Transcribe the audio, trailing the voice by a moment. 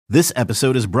This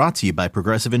episode is brought to you by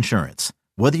Progressive Insurance.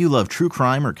 Whether you love true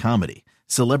crime or comedy,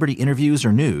 celebrity interviews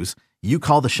or news, you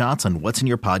call the shots on what's in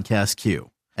your podcast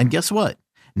queue. And guess what?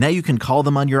 Now you can call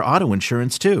them on your auto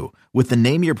insurance too with the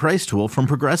Name Your Price tool from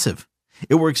Progressive.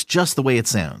 It works just the way it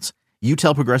sounds. You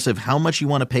tell Progressive how much you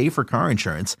want to pay for car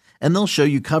insurance, and they'll show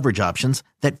you coverage options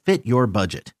that fit your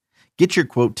budget. Get your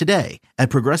quote today at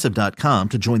Progressive.com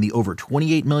to join the over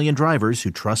 28 million drivers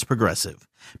who trust Progressive.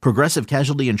 Progressive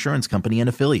Casualty Insurance Company and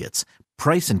Affiliates.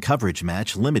 Price and coverage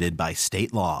match limited by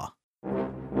state law.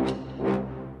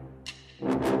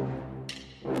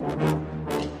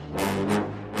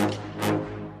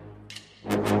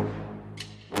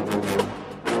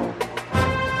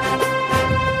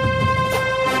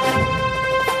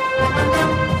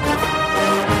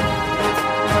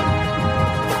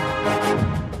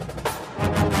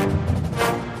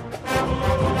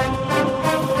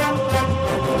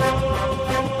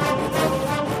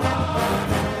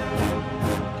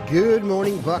 Good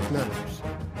morning, Bucknutters.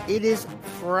 It is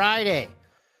Friday,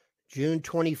 June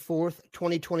 24th,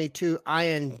 2022. I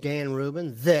am Dan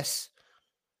Rubin. This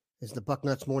is the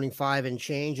Bucknuts Morning 5 and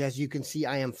Change. As you can see,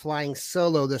 I am flying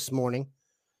solo this morning.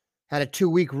 Had a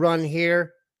 2-week run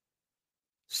here,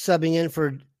 subbing in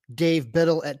for Dave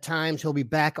Biddle at times. He'll be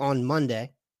back on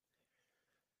Monday.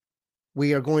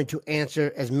 We are going to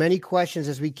answer as many questions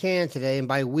as we can today, and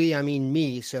by we, I mean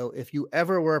me. So if you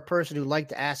ever were a person who'd like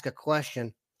to ask a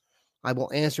question, I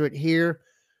will answer it here.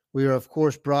 We are, of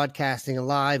course, broadcasting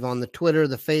live on the Twitter,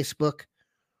 the Facebook,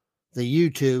 the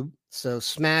YouTube. So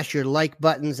smash your like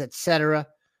buttons, etc.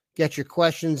 Get your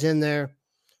questions in there.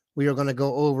 We are going to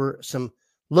go over some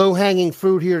low-hanging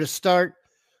fruit here to start.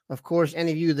 Of course,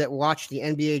 any of you that watched the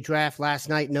NBA draft last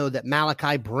night know that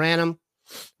Malachi Branham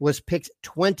was picked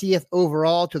 20th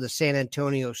overall to the San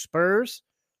Antonio Spurs.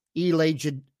 E.J.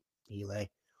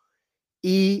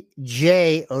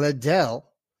 Liddell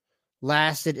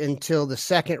lasted until the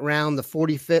second round, the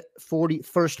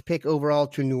 41st pick overall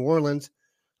to New Orleans.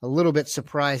 A little bit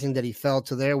surprising that he fell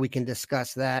to there. We can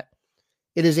discuss that.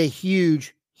 It is a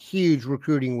huge, huge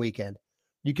recruiting weekend.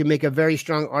 You can make a very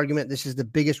strong argument this is the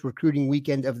biggest recruiting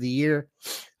weekend of the year.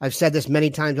 I've said this many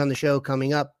times on the show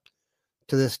coming up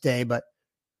to this day, but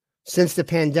since the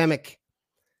pandemic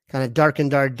kind of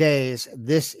darkened our days,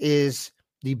 this is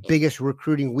the biggest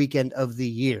recruiting weekend of the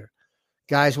year.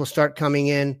 Guys will start coming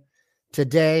in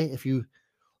today. If you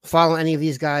follow any of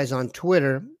these guys on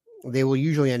Twitter, they will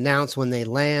usually announce when they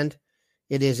land.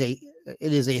 It is a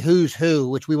who's who,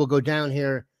 which we will go down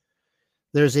here.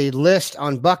 There's a list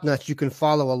on Bucknuts you can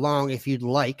follow along if you'd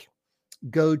like.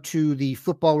 Go to the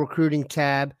football recruiting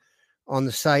tab on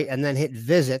the site and then hit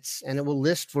visits, and it will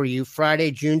list for you Friday,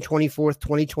 June 24th,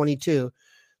 2022.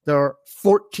 There are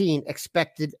 14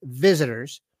 expected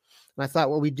visitors. And I thought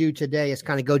what we do today is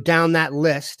kind of go down that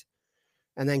list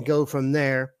and then go from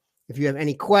there. If you have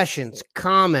any questions,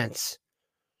 comments,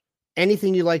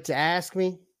 anything you'd like to ask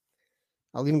me,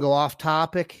 I'll even go off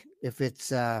topic. If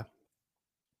it's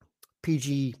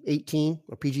PG-18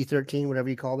 or PG-13, whatever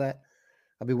you call that,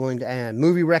 I'll be willing to add.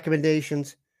 Movie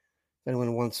recommendations. If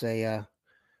anyone wants a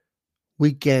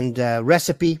weekend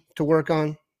recipe to work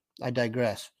on, I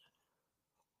digress.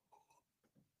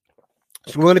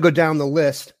 So we're going to go down the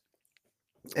list,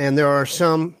 and there are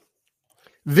some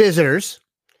visitors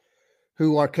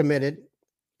who are committed,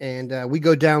 and we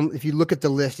go down. If you look at the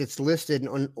list, it's listed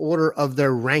in order of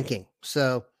their ranking.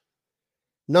 So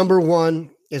number one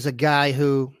is a guy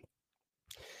who,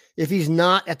 if he's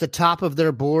not at the top of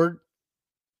their board,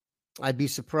 I'd be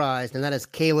surprised, and that is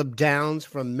Caleb Downs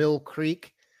from Mill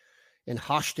Creek in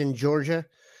Houston, Georgia,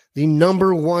 the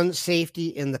number one safety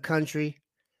in the country,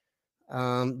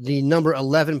 the number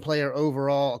 11 player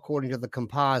overall according to the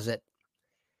composite.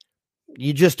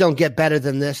 You just don't get better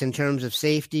than this in terms of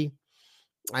safety.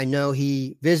 I know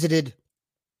he visited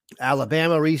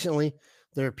Alabama recently.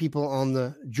 There are people on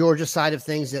the Georgia side of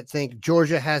things that think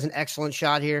Georgia has an excellent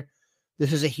shot here.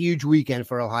 This is a huge weekend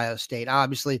for Ohio State.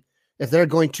 Obviously, if they're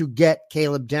going to get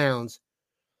Caleb Downs,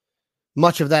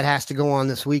 much of that has to go on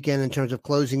this weekend in terms of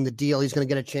closing the deal. He's going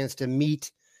to get a chance to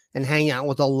meet and hang out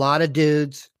with a lot of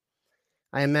dudes.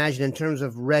 I imagine in terms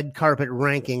of red carpet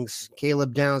rankings,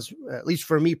 Caleb Downs, at least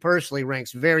for me personally,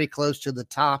 ranks very close to the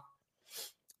top.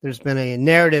 There's been a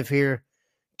narrative here,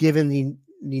 given the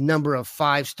number of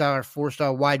 5-star,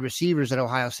 4-star wide receivers that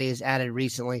Ohio State has added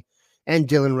recently, and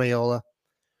Dylan Raiola,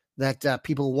 that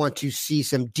people want to see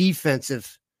some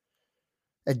defensive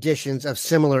additions of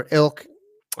similar ilk.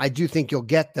 I do think you'll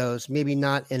get those, maybe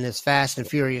not in as fast and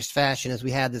furious fashion as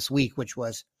we had this week, which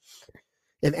was,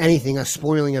 if anything, a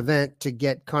spoiling event to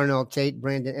get Carnell Tate,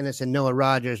 Brandon Ennis, and Noah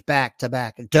Rogers back to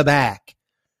back.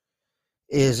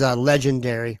 is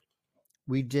legendary.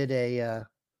 We did a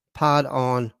pod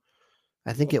on,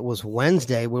 I think it was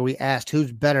Wednesday, where we asked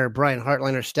who's better, Brian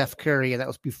Hartline or Steph Curry, and that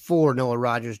was before Noah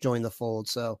Rogers joined the fold.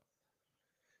 So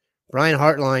Brian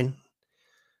Hartline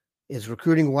is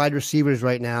recruiting wide receivers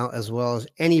right now, as well as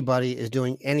anybody is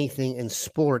doing anything in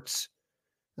sports.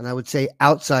 And I would say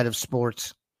outside of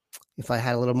sports, if I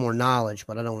had a little more knowledge,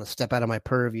 but I don't want to step out of my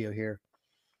purview here.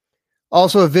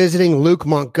 Also visiting Luke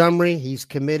Montgomery. He's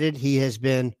committed. He has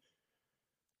been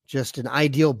just an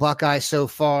ideal Buckeye so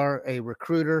far, a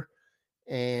recruiter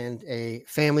and a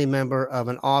family member of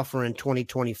an offer in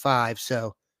 2025.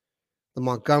 So the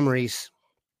Montgomerys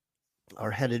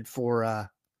are headed for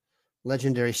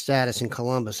legendary status in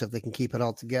Columbus if they can keep it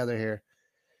all together here.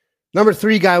 Number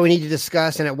 3 guy we need to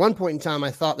discuss, and at one point in time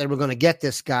I thought they were going to get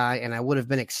this guy, and I would have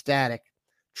been ecstatic.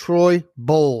 Troy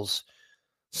Bowles,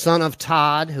 son of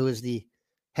Todd, who is the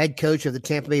head coach of the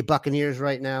Tampa Bay Buccaneers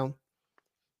right now.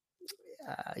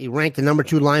 He ranked the number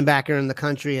 2 linebacker in the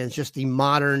country, and it's just the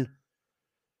modern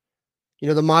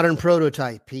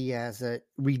prototype. He has a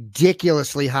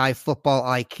ridiculously high football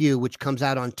IQ, which comes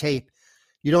out on tape.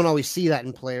 You don't always see that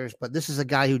in players, but this is a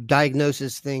guy who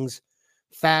diagnoses things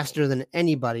faster than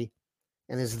anybody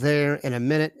and is there in a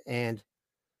minute, and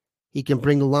he can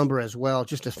bring the lumber as well.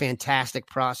 Just a fantastic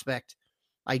prospect.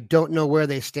 I don't know where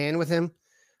they stand with him.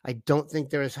 I don't think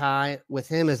they're as high with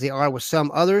him as they are with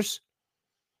some others,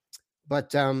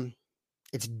 but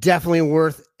it's definitely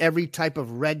worth every type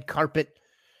of red carpet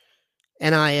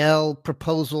NIL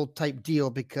proposal type deal,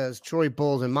 because Troy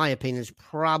Bowles, in my opinion, is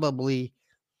probably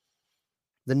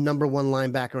the number 1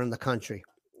 linebacker in the country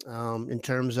in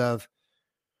terms of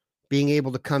being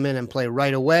able to come in and play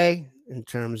right away, in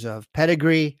terms of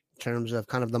pedigree, in terms of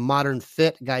kind of the modern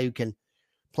fit, guy who can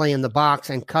play in the box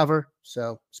and cover.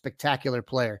 So spectacular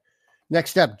player.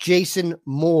 Next up, Jason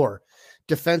Moore,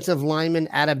 defensive lineman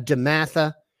out of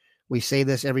DeMatha. We say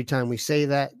this every time we say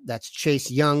that. That's Chase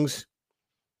Young's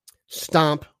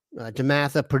stomp.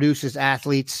 DeMatha produces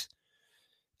athletes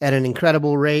at an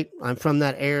incredible rate. I'm from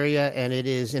that area, and it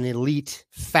is an elite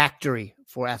factory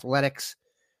for athletics.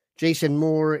 Jason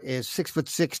Moore is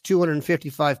 6'6",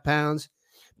 255 pounds.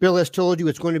 Bill has told you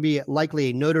it's going to be likely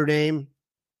a Notre Dame,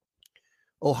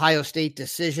 Ohio State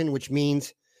decision, which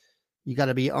means you got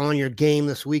to be on your game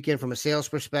this weekend from a sales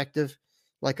perspective.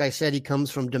 Like I said, he comes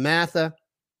from DeMatha,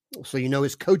 so you know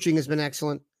his coaching has been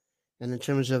excellent. And in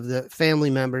terms of the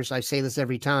family members, I say this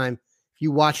every time. If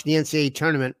you watch the NCAA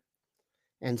tournament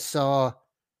and saw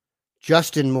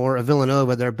Justin Moore of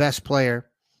Villanova, their best player,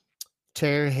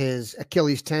 tear his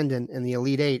Achilles tendon in the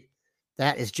Elite Eight,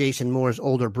 that is Jason Moore's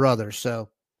older brother. So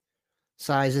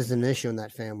size is an issue in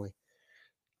that family.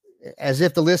 As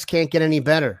if the list can't get any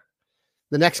better.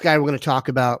 The next guy we're going to talk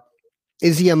about,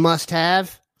 is he a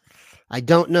must-have? I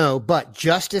don't know, but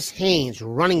Justice Haynes,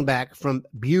 running back from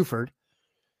Buford.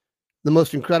 The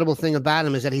most incredible thing about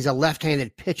him is that he's a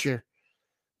left-handed pitcher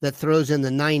that throws in the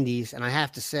 90s, and I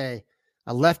have to say,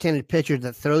 a left-handed pitcher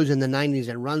that throws in the 90s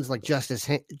and runs like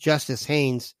Justice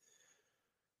Haynes,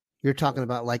 you're talking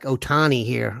about like Ohtani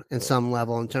here in some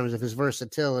level in terms of his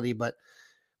versatility, but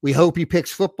we hope he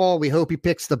picks football. We hope he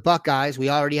picks the Buckeyes.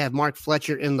 We already have Mark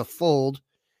Fletcher in the fold.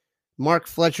 Mark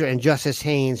Fletcher and Justice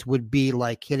Haynes would be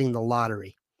like hitting the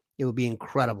lottery. It would be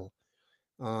incredible.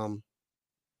 Got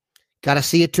to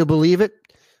see it to believe it.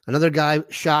 Another guy,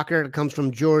 shocker, comes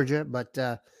from Georgia, but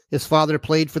his father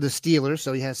played for the Steelers,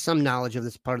 so he has some knowledge of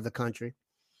this part of the country.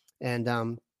 And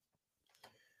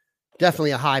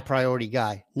definitely a high priority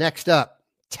guy. Next up,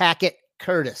 Tackett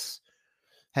Curtis.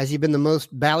 Has he been the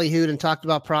most ballyhooed and talked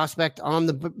about prospect on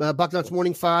the Bucknuts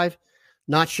Morning Five?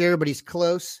 Not sure, but he's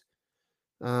close.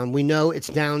 We know it's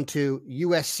down to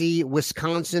USC,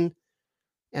 Wisconsin,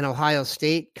 and Ohio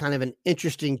State. Kind of an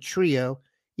interesting trio.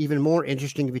 Even more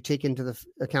interesting if you take into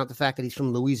account the fact that he's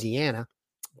from Louisiana.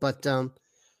 But,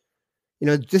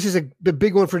 this is a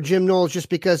big one for Jim Knowles just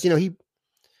because, I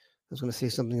was going to say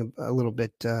something a little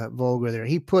bit vulgar there.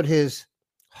 He put his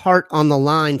heart on the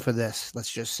line for this,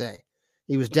 let's just say.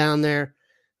 He was down there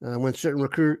when certain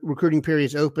recruiting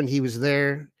periods opened. He was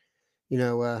there,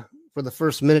 for the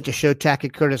first minute to show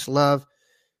Tackett Curtis love.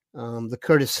 The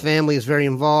Curtis family is very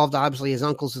involved. Obviously, his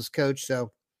uncle's his coach,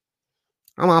 so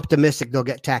I'm optimistic they'll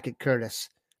get Tackett Curtis.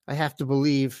 I have to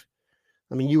believe.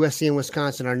 USC and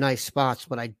Wisconsin are nice spots,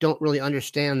 but I don't really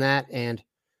understand that, and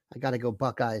I got to go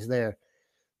Buckeyes there.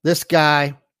 This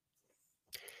guy,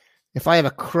 if I have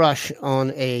a crush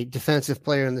on a defensive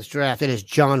player in this draft, it is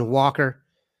John Walker,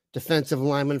 defensive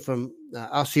lineman from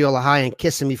Osceola High in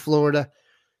Kissimmee, Florida.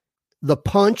 The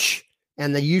punch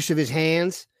and the use of his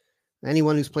hands,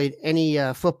 Anyone who's played any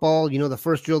football, the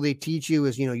first drill they teach you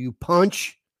is, you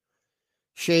punch,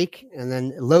 shake, and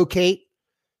then locate,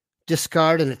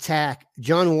 discard, and attack.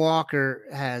 John Walker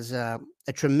has a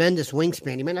tremendous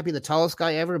wingspan. He might not be the tallest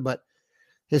guy ever, but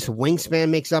his wingspan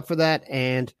makes up for that.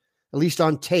 And at least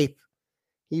on tape,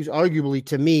 he's arguably,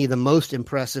 to me, the most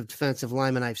impressive defensive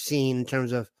lineman I've seen in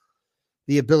terms of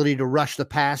the ability to rush the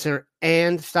passer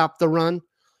and stop the run.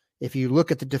 If you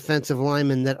look at the defensive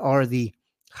linemen that are the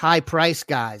high price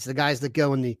guys, the guys that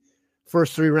go in the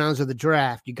first 3 rounds of the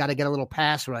draft, you got to get a little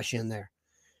pass rush in there.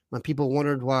 When people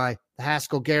wondered why the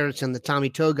Haskell Garretts and the Tommy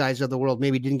Toe guys of the world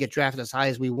maybe didn't get drafted as high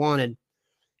as we wanted,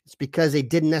 it's because they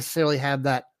didn't necessarily have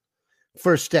that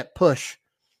first step push.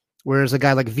 Whereas a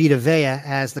guy like Vita Vea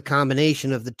has the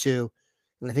combination of the two.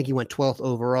 And I think he went 12th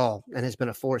overall and has been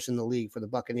a force in the league for the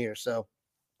Buccaneers. So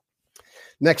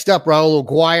next up, Raul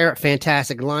Aguirre,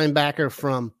 fantastic linebacker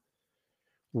from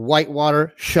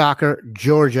Whitewater, shocker,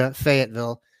 Georgia,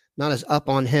 Fayetteville. Not as up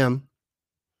on him.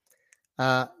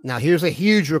 Now here's a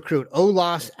huge recruit,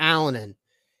 Olas Allonen,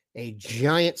 a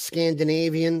giant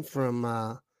Scandinavian from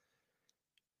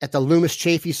at the Loomis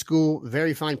Chaffee School,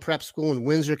 very fine prep school in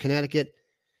Windsor, Connecticut.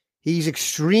 He's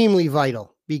extremely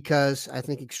vital because I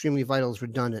think extremely vital is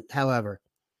redundant. However,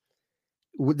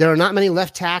 there are not many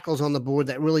left tackles on the board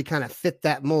that really kind of fit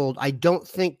that mold. I don't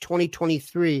think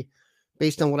 2023,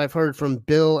 based on what I've heard from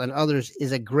Bill and others,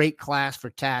 is a great class for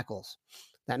tackles.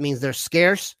 That means they're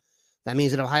scarce. That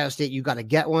means at Ohio State, you got to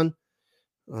get one.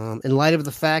 In light of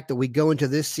the fact that we go into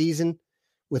this season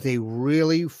with a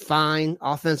really fine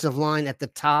offensive line at the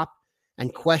top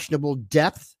and questionable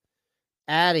depth,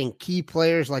 adding key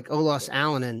players like Olas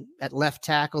Allonen at left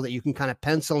tackle that you can kind of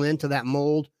pencil into that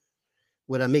mold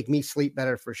would make me sleep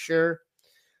better for sure.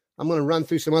 I'm going to run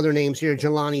through some other names here.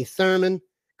 Jelani Thurman,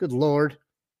 good Lord,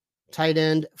 tight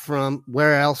end from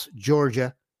where else?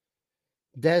 Georgia.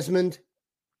 Desmond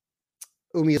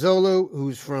Umeozulu,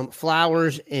 who's from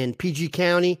Flowers in PG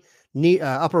County,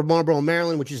 Upper Marlboro,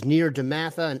 Maryland, which is near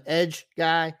DeMatha, an edge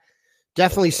guy.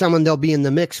 Definitely someone they'll be in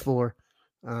the mix for,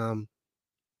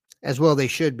 as well they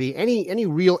should be. Any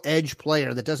real edge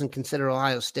player that doesn't consider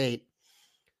Ohio State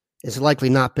has likely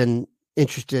not been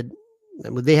interested.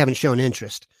 They haven't shown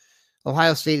interest.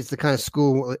 Ohio State is the kind of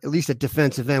school, at least at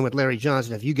defensive end with Larry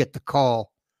Johnson, if you get the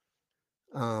call,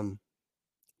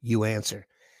 you answer.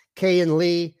 Kayan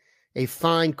Lee, a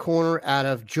fine corner out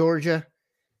of Georgia.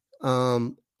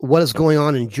 What is going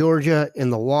on in Georgia in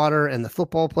the water and the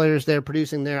football players they're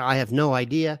producing there, I have no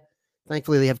idea.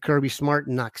 Thankfully, they have Kirby Smart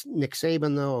and not Nick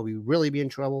Saban, though, or we really be in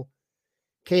trouble.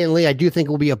 Kayan Lee, I do think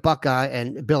will be a Buckeye,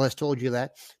 and Bill has told you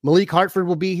that. Malik Hartford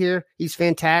will be here. He's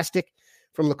fantastic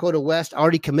from Lakota West,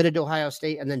 already committed to Ohio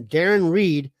State. And then Darren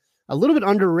Reed, a little bit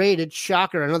underrated,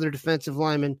 shocker, another defensive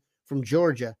lineman from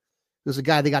Georgia, who's a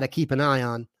guy they got to keep an eye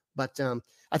on. But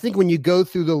I think when you go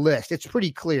through the list, it's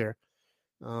pretty clear.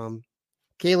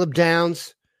 Caleb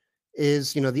Downs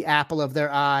is, the apple of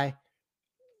their eye.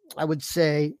 I would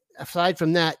say, aside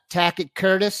from that, Tackett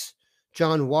Curtis,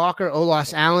 John Walker,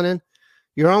 Olas Allonen,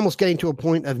 you're almost getting to a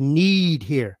point of need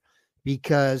here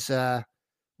because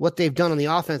what they've done on the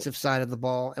offensive side of the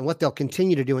ball and what they'll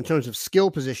continue to do in terms of skill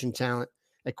position talent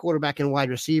at quarterback and wide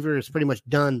receiver is pretty much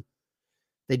done.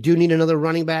 They do need another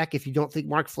running back if you don't think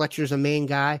Mark Fletcher's a main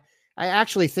guy. I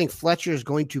actually think Fletcher is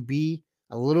going to be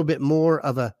a little bit more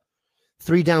of a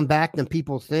 3-down back than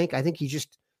people think. I think he's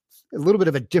just a little bit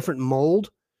of a different mold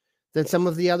than some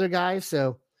of the other guys.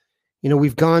 So,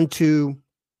 we've gone to,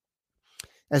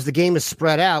 as the game is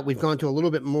spread out, we've gone to a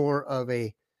little bit more of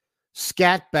a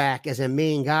scat back as a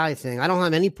main guy thing. I don't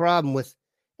have any problem with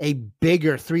a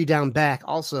bigger 3-down back.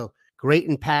 Also great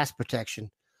in pass protection.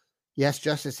 Yes,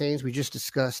 Justice Haynes, we just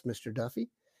discussed Mr. Duffy.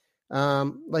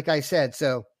 Like I said,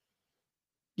 so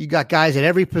you got guys at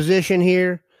every position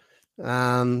here.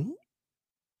 And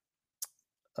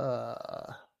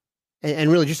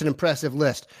really just an impressive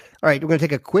list. All right, we're going to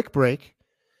take a quick break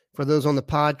for those on the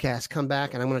podcast. Come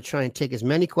back, and I'm going to try and take as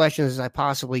many questions as I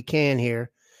possibly can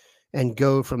here and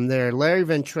go from there. Larry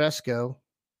Ventresco.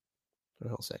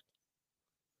 Hold on a sec.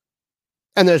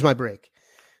 And there's my break.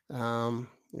 Let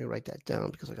me write that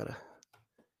down because I got to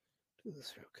do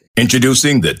this here. Okay.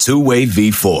 Introducing the Two-Way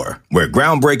V4, where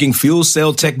groundbreaking fuel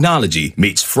cell technology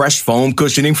meets fresh foam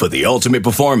cushioning for the ultimate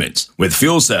performance. With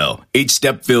fuel cell, each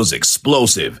step feels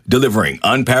explosive, delivering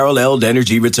unparalleled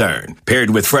energy return.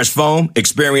 Paired with fresh foam,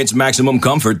 experience maximum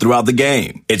comfort throughout the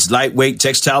game. Its lightweight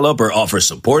textile upper offers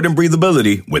support and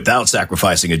breathability without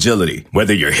sacrificing agility.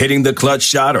 Whether you're hitting the clutch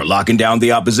shot or locking down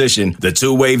the opposition, the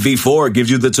Two-Way V4 gives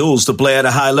you the tools to play at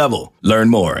a high level. Learn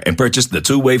more and purchase the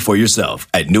Two-Way for yourself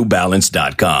at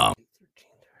NewBalance.com.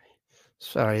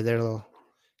 Sorry, they're a little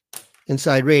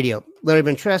inside radio. Larry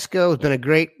Ventresco has been a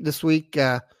great this week.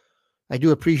 I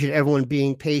do appreciate everyone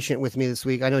being patient with me this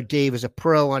week. I know Dave is a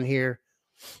pro on here,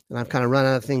 and I've kind of run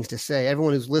out of things to say.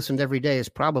 Everyone who's listened every day has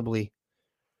probably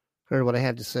heard what I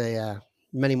have to say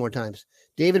many more times.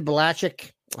 David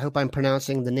Balachik, I hope I'm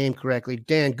pronouncing the name correctly.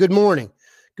 Dan, good morning.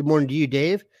 Good morning to you,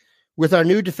 Dave. With our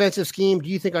new defensive scheme, do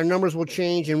you think our numbers will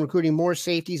change in recruiting more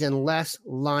safeties and less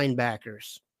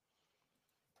linebackers?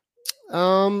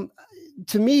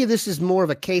 To me, this is more of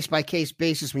a case-by-case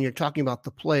basis when you're talking about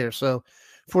the player. So,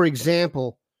 for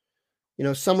example,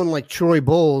 someone like Troy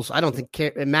Bowles, I don't think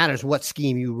it matters what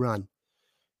scheme you run.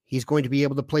 He's going to be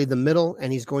able to play the middle,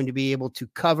 and he's going to be able to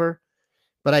cover.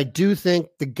 But I do think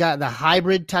the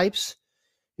hybrid types,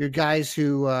 your guys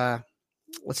who,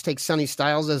 let's take Sonny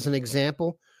Styles as an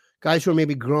example, guys who are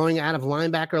maybe growing out of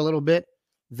linebacker a little bit,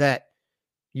 that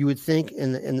you would think,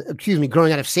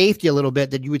 growing out of safety a little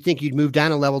bit, that you would think you'd move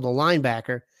down a level to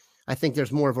linebacker. I think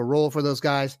there's more of a role for those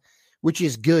guys, which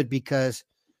is good because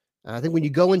I think when you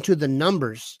go into the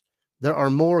numbers, there are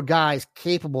more guys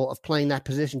capable of playing that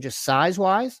position just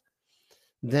size-wise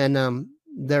than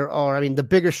there are. I mean, the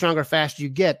bigger, stronger, faster you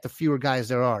get, the fewer guys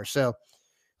there are. So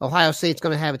Ohio State's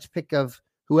going to have its pick of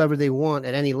whoever they want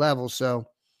at any level. So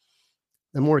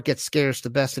the more it gets scarce, the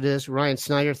best it is. Ryan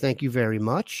Snyder, thank you very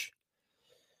much.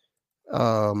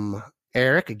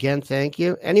 Eric, again, thank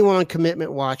you. Anyone on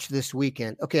commitment watch this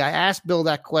weekend? Okay, I asked Bill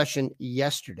that question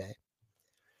yesterday,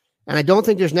 and I don't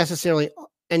think there's necessarily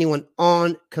anyone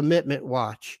on commitment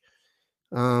watch.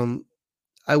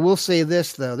 I will say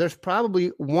this, though. There's probably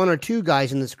one or two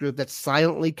guys in this group that's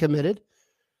silently committed,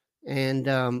 and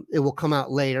it will come out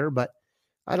later, but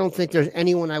I don't think there's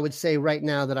anyone I would say right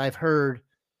now that I've heard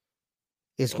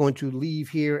is going to leave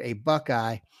here a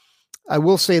Buckeye. I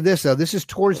will say this, though. This is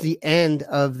towards the end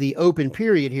of the open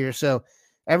period here, so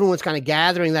everyone's kind of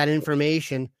gathering that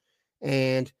information,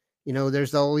 and,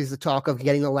 there's always the talk of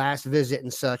getting the last visit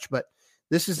and such, but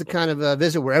this is the kind of a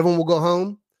visit where everyone will go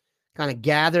home, kind of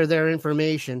gather their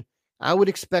information. I would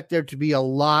expect there to be a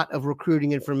lot of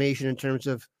recruiting information in terms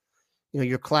of,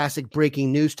 your classic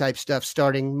breaking news type stuff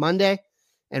starting Monday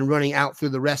and running out through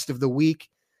the rest of the week.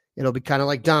 It'll be kind of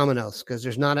like dominoes because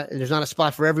there's not a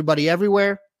spot for everybody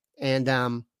everywhere. And,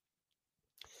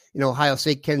 Ohio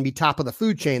State can be top of the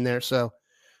food chain there. So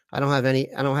I don't have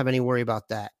any worry about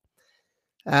that.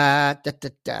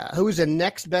 Who's the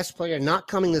next best player not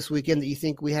coming this weekend that you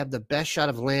think we have the best shot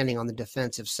of landing on the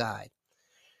defensive side?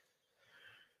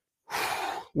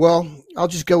 Well, I'll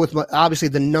just go with obviously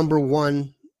the number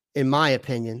one, in my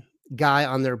opinion, guy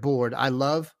on their board. I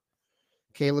love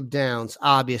Caleb Downs,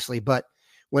 obviously, but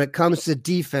when it comes to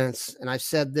defense, and I've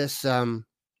said this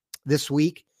this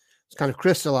week, it's kind of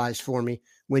crystallized for me.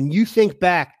 When you think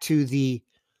back to the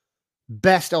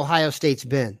best Ohio State's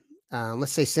been,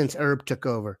 let's say since Herb took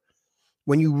over,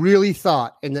 when you really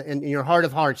thought in your heart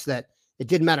of hearts that it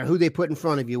didn't matter who they put in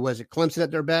front of you, was it Clemson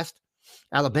at their best,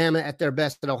 Alabama at their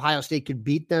best, that Ohio State could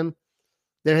beat them?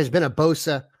 There has been a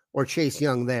Bosa or Chase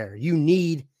Young there. You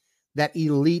need that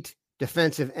elite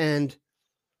defensive end,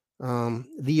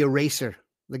 the eraser,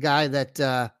 the guy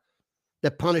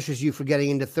that punishes you for getting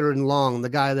into third and long, the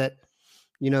guy that,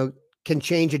 can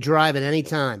change a drive at any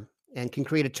time and can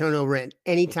create a turnover at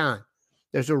any time.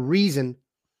 There's a reason,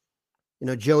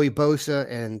 Joey Bosa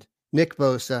and Nick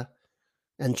Bosa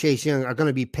and Chase Young are going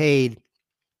to be paid,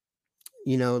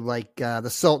 like the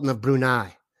Sultan of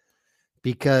Brunei,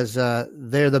 because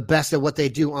they're the best at what they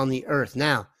do on the earth.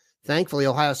 Now, thankfully,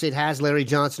 Ohio State has Larry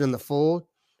Johnson in the fold,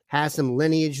 has some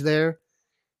lineage there.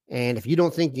 And if you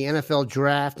don't think the NFL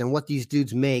draft and what these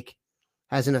dudes make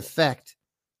has an effect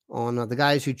on the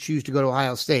guys who choose to go to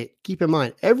Ohio State, keep in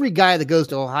mind, every guy that goes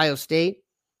to Ohio State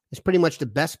is pretty much the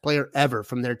best player ever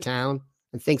from their town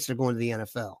and thinks they're going to the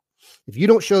NFL. If you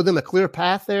don't show them a clear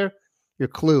path there, you're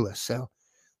clueless. So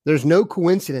there's no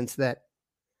coincidence that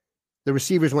the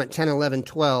receivers went 10, 11,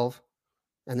 12,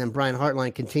 and then Brian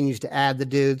Hartline continues to add the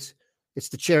dudes. It's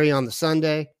the cherry on the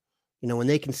sundae. When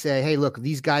they can say, hey, look,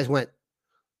 these guys went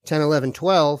 10, 11,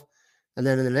 12, and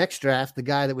then in the next draft, the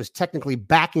guy that was technically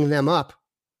backing them up,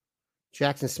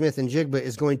 Jackson Smith and Jigba,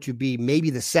 is going to be maybe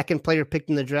the second player picked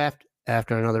in the draft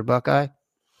after another Buckeye.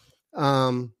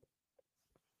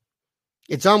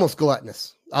 It's almost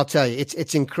gluttonous. I'll tell you,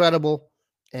 it's incredible,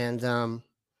 and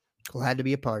glad to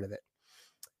be a part of it.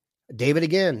 David,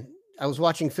 again, I was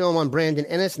watching film on Brandon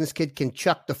Ennis, and this kid can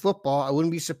chuck the football. I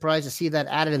wouldn't be surprised to see that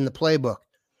added in the playbook.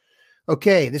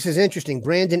 Okay, this is interesting.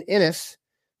 Brandon Ennis,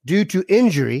 due to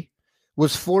injury,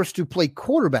 was forced to play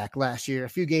quarterback last year, a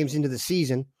few games into the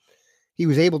season. He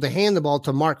was able to hand the ball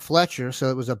to Mark Fletcher, so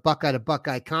it was a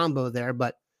Buckeye-to-Buckeye combo there,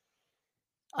 but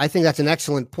I think that's an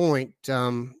excellent point.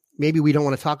 Maybe we don't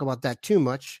want to talk about that too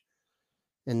much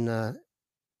in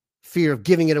fear of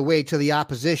giving it away to the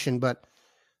opposition, but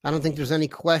I don't think there's any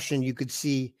question you could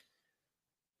see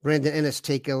Brandon Inniss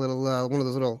take a little one of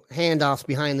those little handoffs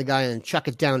behind the guy and chuck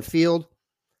it downfield.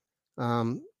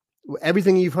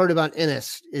 Everything you've heard about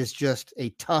Inniss is just a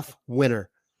tough winner.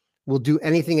 Will do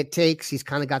anything it takes. He's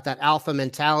kind of got that alpha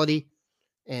mentality,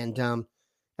 and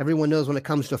everyone knows when it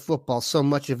comes to football, so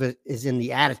much of it is in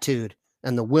the attitude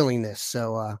and the willingness.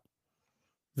 So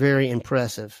very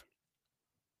impressive.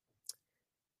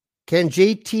 Can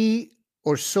JT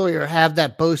or Sawyer have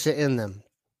that Bosa in them?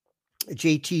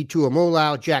 JT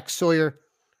Tuimoloau, Jack Sawyer,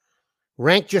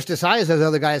 ranked just as high as those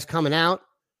other guys coming out.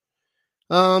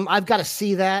 I've got to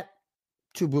see that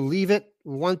to believe it.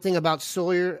 One thing about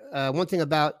Sawyer, one thing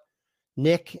about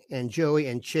Nick and Joey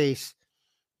and Chase,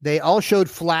 they all showed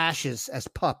flashes as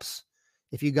pups,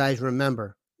 if you guys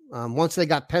remember. Once they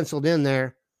got penciled in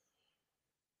there,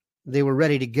 they were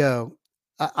ready to go.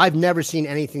 I've never seen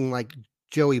anything like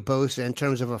Joey Bosa in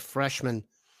terms of a freshman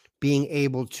being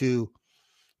able to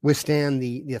withstand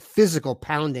the physical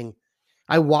pounding.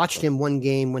 I watched him one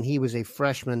game when he was a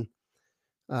freshman,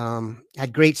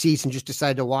 had great seats, and just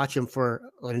decided to watch him for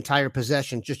an entire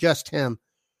possession, just him.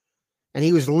 And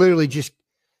he was literally just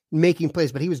making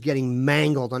plays, but he was getting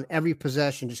mangled on every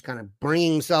possession, just kind of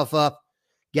bringing himself up,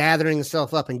 gathering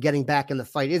himself up, and getting back in the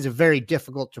fight. It's very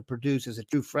difficult to produce as a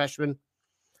true freshman.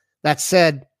 That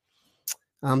said,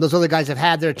 those other guys have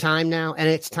had their time now, and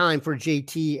it's time for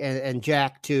JT and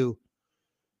Jack to,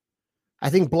 I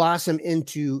think, blossom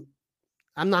into,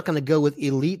 I'm not going to go with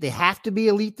elite. They have to be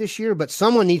elite this year, but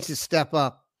someone needs to step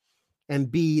up and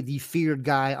be the feared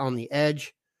guy on the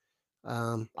edge.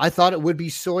 I thought it would be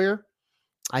Sawyer.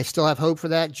 I still have hope for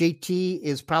that. JT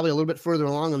is probably a little bit further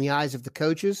along in the eyes of the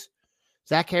coaches.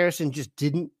 Zach Harrison just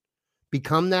didn't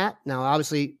become that. Now,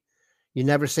 obviously, you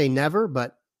never say never,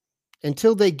 but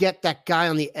until they get that guy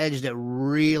on the edge that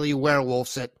really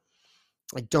werewolves it,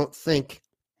 I don't think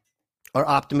our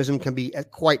optimism can be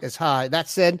quite as high. That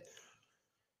said,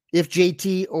 if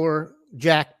JT or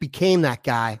Jack became that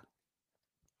guy,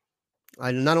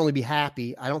 I'd not only be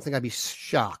happy, I don't think I'd be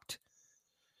shocked.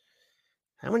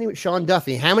 Sean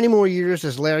Duffy, how many more years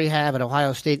does Larry have at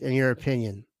Ohio State, in your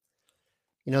opinion?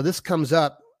 You know, this comes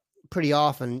up pretty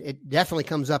often. It definitely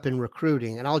comes up in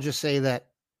recruiting. And I'll just say that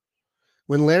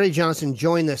when Larry Johnson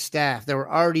joined the staff, there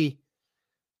were already,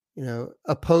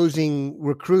 opposing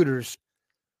recruiters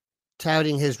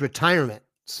touting his retirement.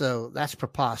 So that's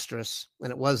preposterous. And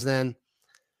it was then.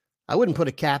 I wouldn't put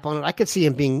a cap on it. I could see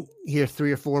him being here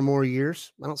 3 or 4 more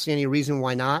years. I don't see any reason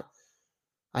why not.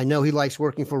 I know he likes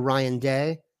working for Ryan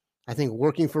Day. I think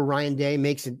working for Ryan Day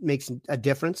makes a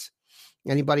difference.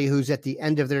 Anybody who's at the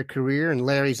end of their career, and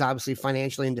Larry's obviously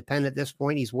financially independent at this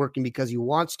point, he's working because he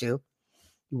wants to.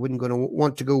 He wouldn't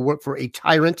want to go work for a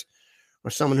tyrant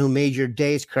or someone who made your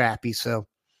days crappy. So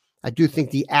I do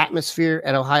think the atmosphere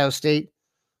at Ohio State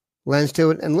lends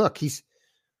to it. And look, he's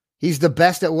the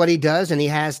best at what he does, and he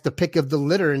has the pick of the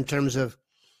litter in terms of,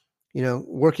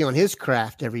 working on his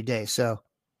craft every day. So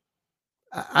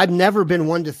I've never been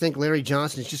one to think Larry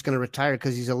Johnson is just going to retire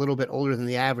because he's a little bit older than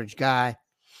the average guy.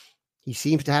 He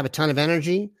seems to have a ton of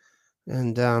energy,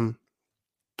 and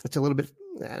it's a little bit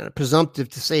presumptive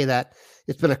to say that.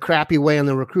 It's been a crappy way on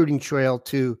the recruiting trail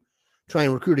to try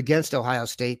and recruit against Ohio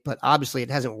State, but obviously it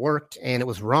hasn't worked, and it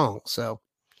was wrong. So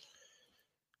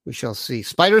we shall see.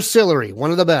 Spider Sillery,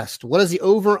 one of the best. What is the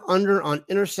over-under on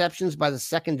interceptions by the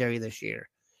secondary this year?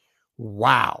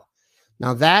 Wow.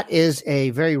 Now, that is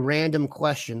a very random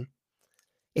question.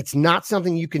 It's not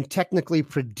something you can technically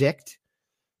predict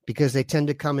because they tend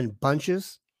to come in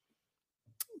bunches.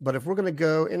 But if we're going to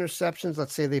go interceptions,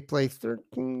 let's say they play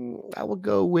 13, I will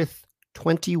go with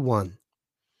 21.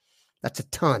 That's a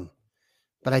ton.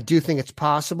 But I do think it's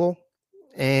possible.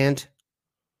 And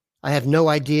I have no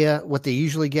idea what they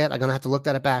usually get. I'm going to have to look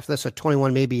that up after this. So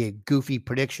 21 may be a goofy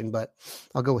prediction, but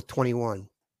I'll go with 21.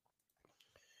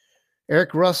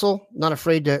 Eric Russell, not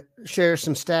afraid to share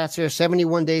some stats here.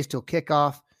 71 days till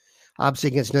kickoff. Obviously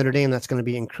against Notre Dame, that's going to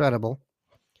be incredible.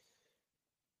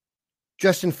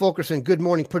 Justin Fulkerson, good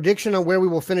morning. Prediction on where we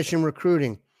will finish in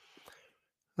recruiting.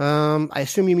 I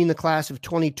assume you mean the class of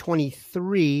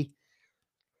 2023.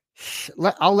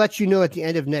 I'll let you know at the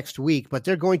end of next week, but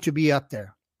they're going to be up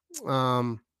there.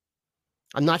 I'm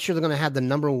not sure they're going to have the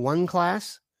number 1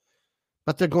 class,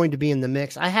 but they're going to be in the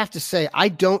mix. I have to say, I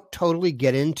don't totally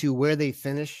get into where they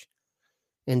finish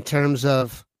in terms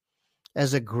of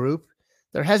as a group.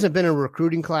 There hasn't been a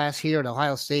recruiting class here at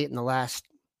Ohio State in the last,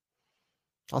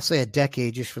 I'll say a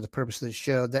decade, just for the purpose of the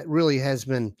show, that really has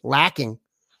been lacking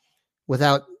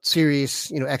without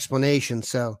serious, explanation.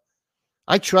 So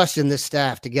I trust in this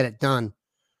staff to get it done.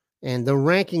 And the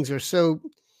rankings are so,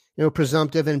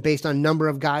 presumptive and based on number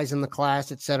of guys in the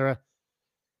class, etc.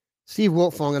 Steve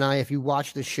Wiltfong and I, if you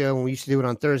watch the show, and we used to do it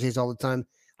on Thursdays all the time,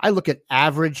 I look at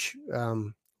average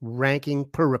ranking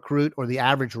per recruit or the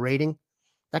average rating.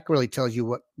 That really tells you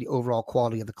what the overall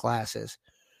quality of the class is.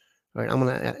 All right, I'm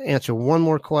going to answer one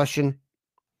more question.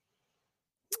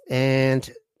 And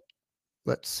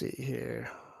let's see here.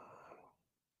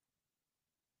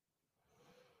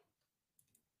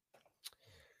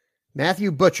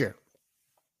 Matthew Butcher.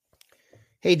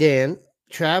 Hey, Dan,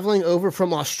 traveling over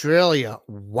from Australia.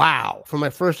 Wow. For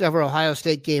my first ever Ohio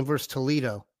State game versus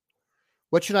Toledo.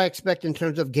 What should I expect in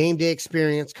terms of game day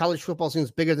experience? College football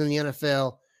seems bigger than the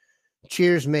NFL.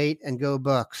 Cheers, mate, and go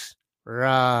Bucks.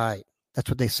 Right. That's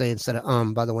what they say instead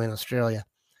of by the way, in Australia.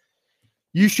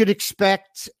 You should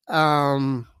expect,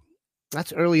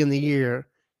 that's early in the year.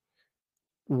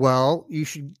 Well, you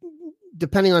should,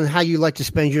 depending on how you like to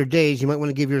spend your days, you might want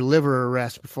to give your liver a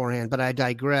rest beforehand, but I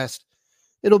digressed.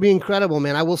 It'll be incredible,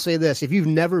 man. I will say this. If you've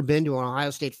never been to an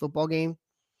Ohio State football game,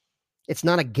 it's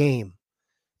not a game.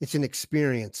 It's an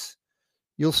experience.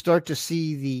 You'll start to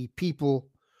see the people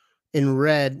in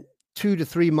red 2 to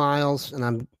 3 miles, and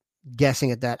I'm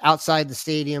guessing at that, outside the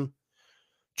stadium,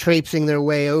 traipsing their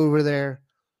way over there.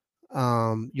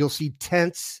 You'll see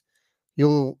tents.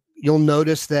 You'll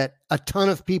notice that a ton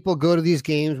of people go to these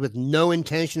games with no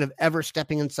intention of ever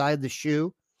stepping inside the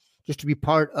shoe, just to be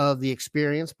part of the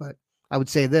experience. But I would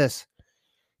say this,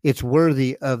 it's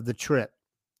worthy of the trip.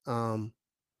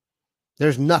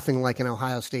 There's nothing like an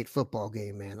Ohio State football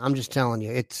game, man. I'm just telling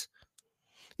you, it's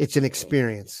an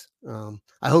experience.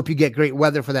 I hope you get great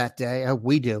weather for that day. I hope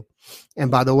we do.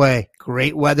 And by the way,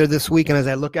 great weather this weekend. As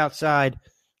I look outside,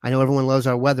 I know everyone loves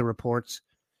our weather reports.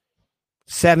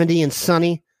 70 and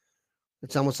sunny.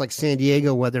 It's almost like San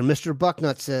Diego weather. Mr.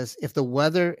 Bucknut says, if the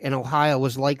weather in Ohio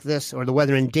was like this, or the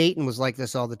weather in Dayton was like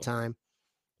this all the time,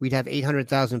 we'd have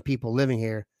 800,000 people living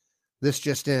here. This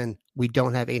just in, we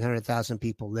don't have 800,000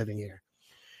 people living here.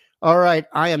 All right,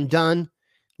 I am done.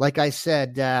 Like I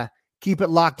said, keep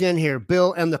it locked in here.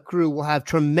 Bill and the crew will have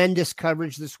tremendous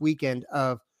coverage this weekend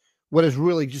of what is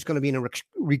really just going to be a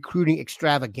recruiting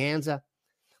extravaganza,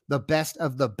 the best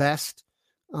of the best.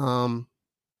 By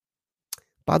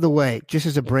the way, just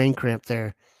as a brain cramp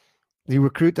there, the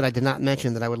recruit that I did not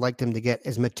mention that I would like them to get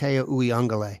is Mateo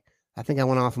Uyungale. I think I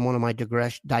went off on one of my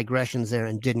digressions there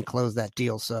and didn't close that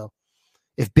deal. So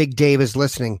if Big Dave is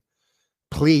listening,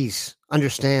 please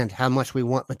understand how much we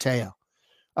want Mateo.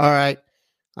 All right.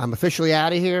 I'm officially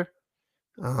out of here.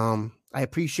 I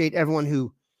appreciate everyone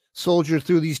who soldiered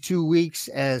through these 2 weeks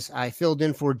as I filled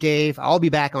in for Dave. I'll be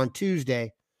back on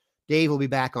Tuesday. Dave will be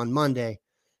back on Monday.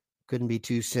 Couldn't be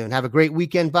too soon. Have a great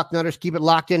weekend, Bucknutters. Keep it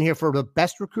locked in here for the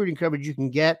best recruiting coverage you can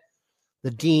get.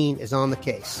 The Dean is on the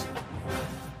case.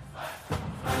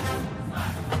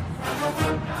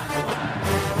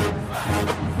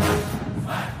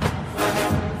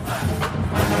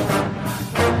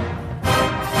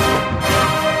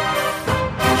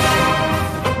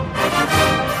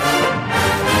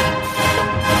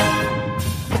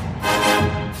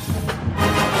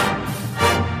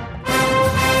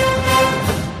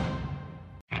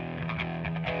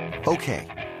 Okay,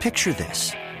 picture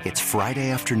this. It's Friday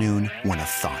afternoon when a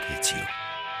thought hits you.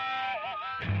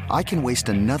 I can waste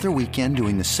another weekend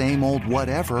doing the same old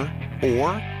whatever,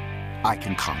 or I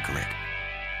can conquer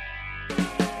it.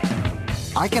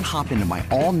 I can hop into my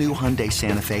all-new Hyundai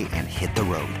Santa Fe and hit the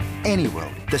road. Any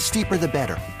road. The steeper, the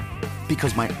better.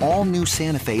 Because my all-new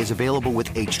Santa Fe is available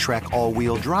with H-Track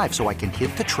all-wheel drive, so I can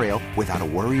hit the trail without a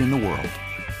worry in the world.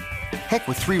 Heck,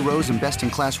 with 3 rows and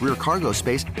best-in-class rear cargo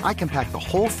space, I can pack the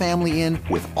whole family in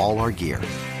with all our gear.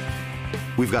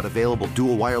 We've got available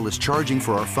dual wireless charging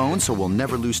for our phones, so we'll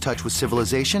never lose touch with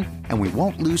civilization, and we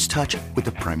won't lose touch with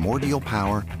the primordial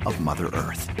power of Mother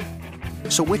Earth.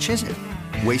 So which is it?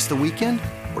 Waste the weekend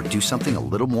or do something a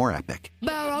little more epic?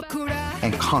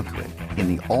 And conquer it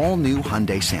in the all-new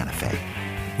Hyundai Santa Fe.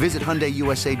 Visit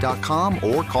HyundaiUSA.com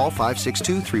or call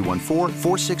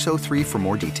 562-314-4603 for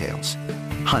more details.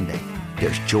 Hyundai.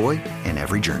 There's joy in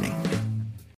every journey.